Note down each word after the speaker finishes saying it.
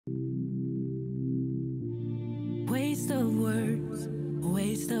Waste of words,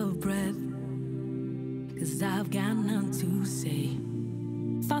 waste of breath, 'cause I've got none to say.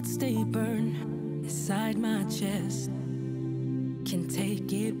 Thoughts stay burned inside my chest. Can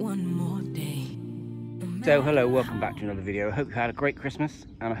take it one more day. So hello, welcome back to another video. I hope you had a great Christmas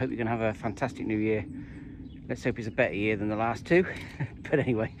and I hope you're going to have a fantastic new year. Let's hope it's a better year than the last two. But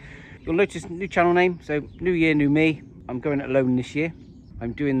anyway, you'll notice new channel name, so new year, new me. I'm going it alone this year.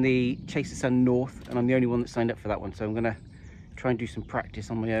 I'm doing the Chase the Sun North and I'm the only one that signed up for that one, so I'm going to try and do some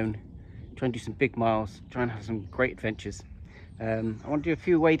practice on my own, try and do some big miles, try and have some great adventures. I want to do a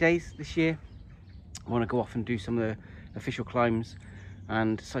few away days this year. I want to go off and do some of the official climbs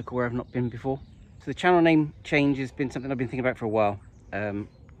and cycle where I've not been before. So the channel name change has been something I've been thinking about for a while,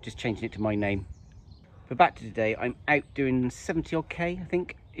 just changing it to my name. But back to today, I'm out doing 70 odd K, I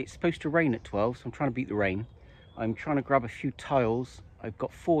think. It's supposed to rain at 12, so I'm trying to beat the rain. I'm trying to grab a few tiles. I've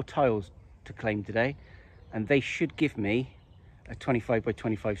got 4 tiles to claim today, and they should give me a 25 by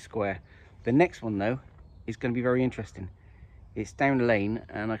 25 square. The next one though is going to be very interesting. It's down a lane,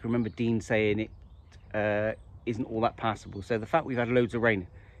 and I can remember Dean saying it isn't all that passable. So the fact we've had loads of rain,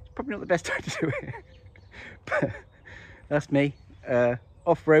 it's probably not the best time to do it. But that's me.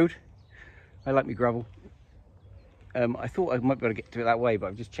 Off-road, I like my gravel. I thought I might be able to get to it that way, but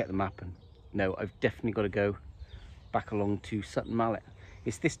I've just checked the map and no, I've definitely got to go back along to Sutton Mallet.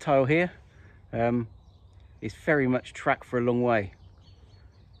 It's this tile here. It's very much track for a long way,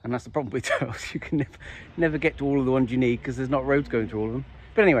 and that's the problem with tiles. You can never get to all of the ones you need because there's not roads going through all of them.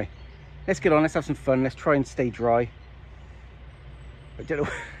 But anyway, let's get on, let's have some fun, let's try and stay dry. I don't know,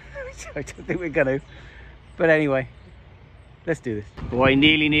 I don't think we're gonna, but anyway, let's do this. Oh, I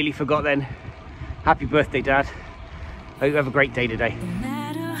nearly forgot then. Happy birthday, Dad. Hope you have a great day today. No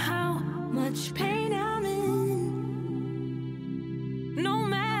matter how much pain I'm in, no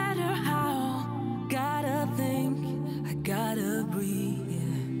matter how, gotta think, I gotta breathe.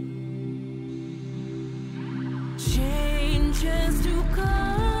 Changes to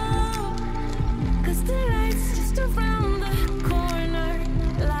come, 'cause the light's just around the corner.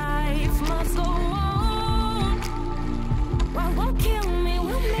 Life must go on. What won't kill me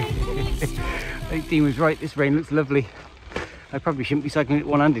will make me strong. I think Dean was right, this rain looks lovely. I probably shouldn't be cycling it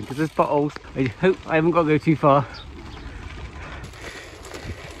one-handed because there's potholes. I hope I haven't got to go too far.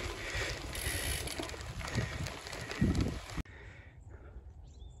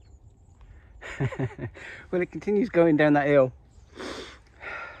 Well, it continues going down that hill. I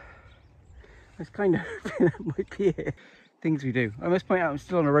was kind of hoping that might be it. Things we do. I must point out I'm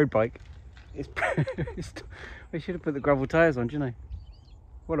still on a road bike. I should have put the gravel tyres on, shouldn't I?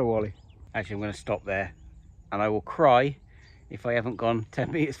 What a wally. Actually, I'm going to stop there and I will cry if I haven't gone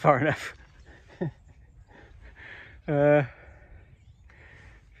 10 metres far enough.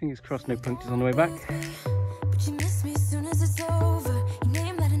 Fingers crossed no punctures on the way back. But you miss me as soon as it's over. Your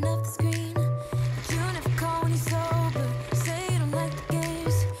name lighting up the screen. But you never call when you're sober. You say you don't like the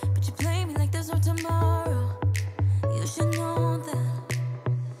games, but you play me like there's no tomorrow. You should know that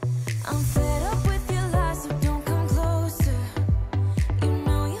I'm fed up with your lies, so don't come closer. You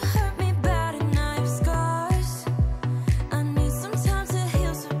know you hurt me bad and I have scars. I need some time to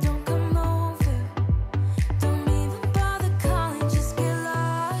heal, so don't come over. Don't even bother calling, just get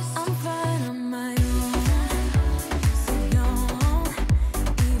lost. I'm fine on my own, so don't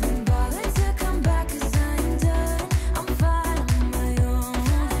even bother to come back, 'cause I'm done. I'm fine on my own,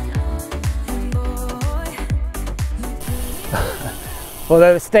 and boy, you keep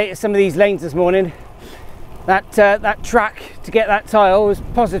Although the state of some of these lanes this morning, that track to get that tile was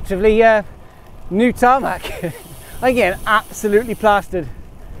positively new tarmac. I'm getting absolutely plastered.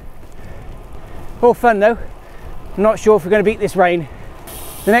 All fun though. I'm not sure if we're going to beat this rain.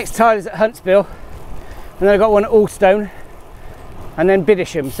 The next tile is at Huntsville, and then I've got one at Allstone, and then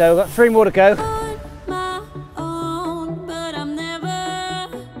Bidisham. So I've got 3 more to go. on my own, but I'm never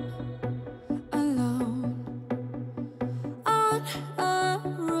alone. On a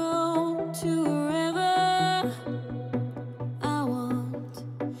road to wherever I want.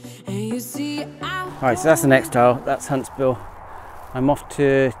 And you see, Alright, so that's the next tile, that's Huntsville. I'm off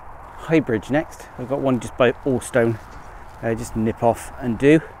to Highbridge next. I've got one just by Allstone, just nip off and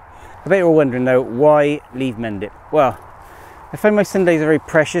do. I bet you're all wondering though, why leave Mendip? Well, I find my Sundays are very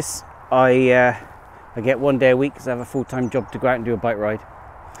precious. I get 1 day a week because I have a full-time job to go out and do a bike ride.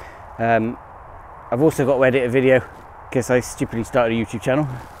 I've also got to edit a video because I stupidly started a YouTube channel.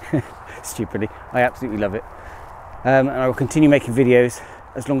 Stupidly, I absolutely love it. And I will continue making videos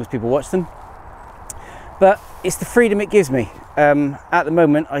as long as people watch them. But it's the freedom it gives me. At the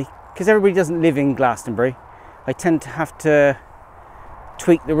moment, because everybody doesn't live in Glastonbury, I tend to have to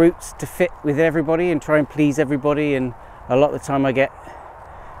tweak the routes to fit with everybody and try and please everybody, and a lot of the time I get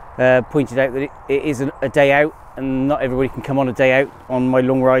pointed out that it is a day out and not everybody can come on a day out on my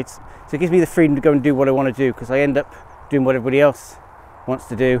long rides. So it gives me the freedom to go and do what I want to do, because I end up doing what everybody else wants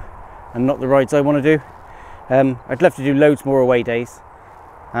to do and not the rides I want to do. I'd love to do loads more away days,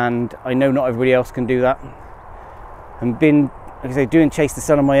 and I know not everybody else can do that. And been, like I say, doing Chase the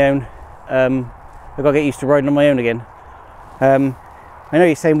Sun on my own, I've got to get used to riding on my own again. I know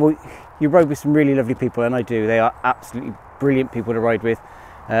you're saying, well, you ride with some really lovely people, and I do. They are absolutely brilliant people to ride with.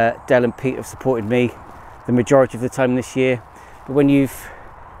 Del and Pete have supported me the majority of the time this year. But when you've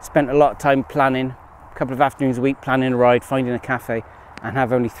spent a lot of time planning, a couple of afternoons a week planning a ride, finding a cafe, and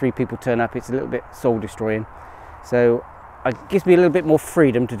have only 3 people turn up, it's a little bit soul destroying. So it gives me a little bit more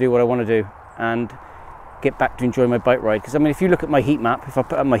freedom to do what I want to do and get back to enjoy my bike ride. Because I mean, if you look at my heat map, if I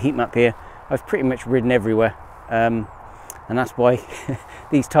put up my heat map here, I've pretty much ridden everywhere. And that's why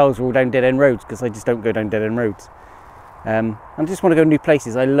these tiles are all down dead end roads, because I just don't go down dead end roads. I just want to go new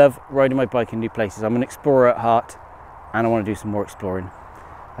places. I love riding my bike in new places. I'm an explorer at heart, and I want to do some more exploring.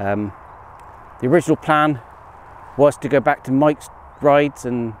 The original plan was to go back to Mike's rides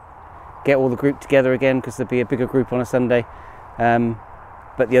and get all the group together again, because there'd be a bigger group on a Sunday.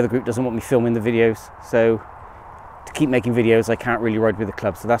 But the other group doesn't want me filming the videos, so to keep making videos I can't really ride with the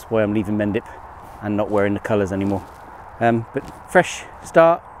club, so that's why I'm leaving Mendip and not wearing the colours anymore. But fresh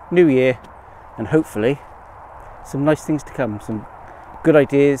start, new year, and hopefully some nice things to come, some good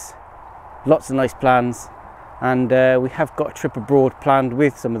ideas, lots of nice plans, and we have got a trip abroad planned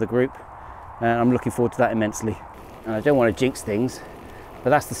with some of the group, and I'm looking forward to that immensely. And I don't want to jinx things, but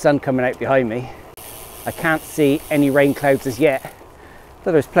that's the sun coming out behind me. I can't see any rain clouds as yet,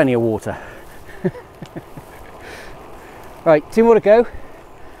 but there's plenty of water. Right, 2 more to go,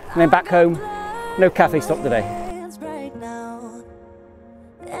 and then back home. No cafe stop today.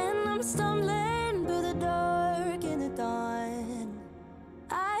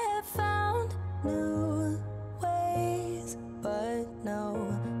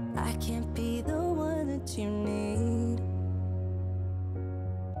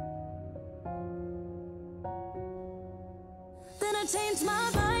 Change my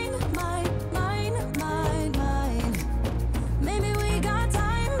mind. Maybe we got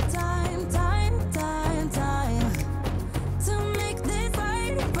time to make this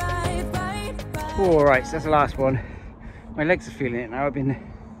right. All right, so that's the last one. My legs are feeling it now. I've been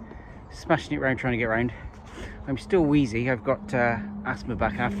smashing it around trying to get around. I'm still wheezy. I've got asthma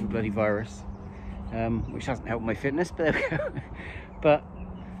back after the bloody virus, which hasn't helped my fitness, but there we go. But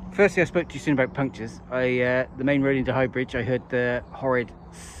firstly, I spoke to you soon about punctures. The main road into High Bridge, I heard the horrid,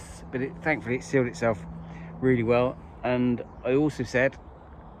 but thankfully it sealed itself really well. And I also said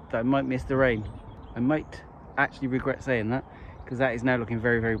that I might miss the rain. I might actually regret saying that, because that is now looking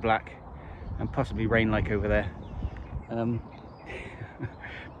very, very black and possibly rain-like over there.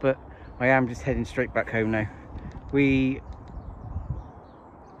 But I am just heading straight back home now. We've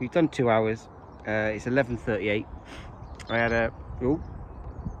done 2 hours. It's 11:38. I had a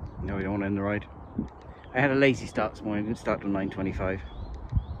no, we don't want to end the ride. I had a lazy start this morning, didn't start till 9:25.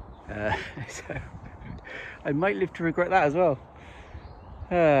 So I might live to regret that as well.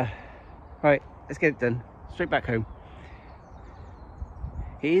 Right, let's get it done. Straight back home.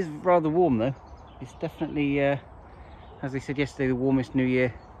 It is rather warm though. It's definitely, as they said yesterday, the warmest New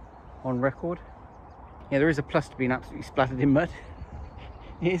Year on record. Yeah, there is a plus to being absolutely splattered in mud.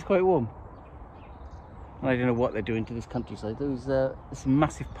 It is quite warm. I don't know what they're doing to this countryside. Those some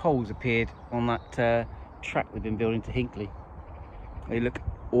massive poles appeared on that track they've been building to Hinkley. They look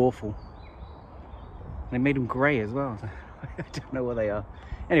awful. They made them grey as well. So I don't know what they are.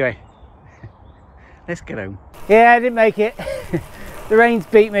 Anyway, let's get home. Yeah, I didn't make it. The rain's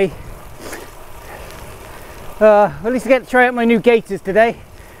beat me. At least I get to try out my new gaiters today.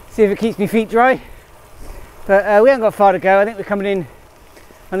 See if it keeps my feet dry. But we haven't got far to go. I think we're coming in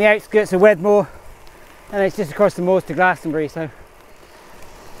on the outskirts of Wedmore. And it's just across the moors to Glastonbury, so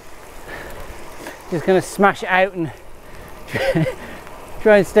just going to smash it out and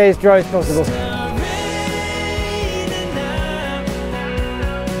try and stay as dry as possible.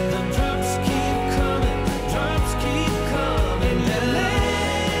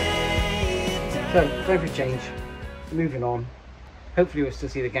 So, time for a change. Moving on. Hopefully we'll still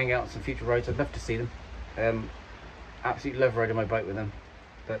see the gang out on some future rides. I'd love to see them. Absolutely love riding my bike with them,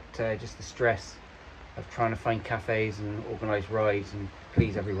 but just the stress of trying to find cafes and organise rides and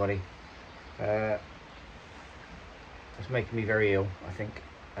please everybody. It's making me very ill, I think.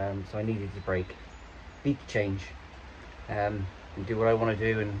 So I needed a break, need to change, and do what I want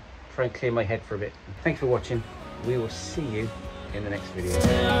to do and try and clear my head for a bit. Thanks for watching. We will see you in the next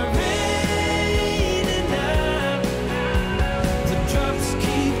video.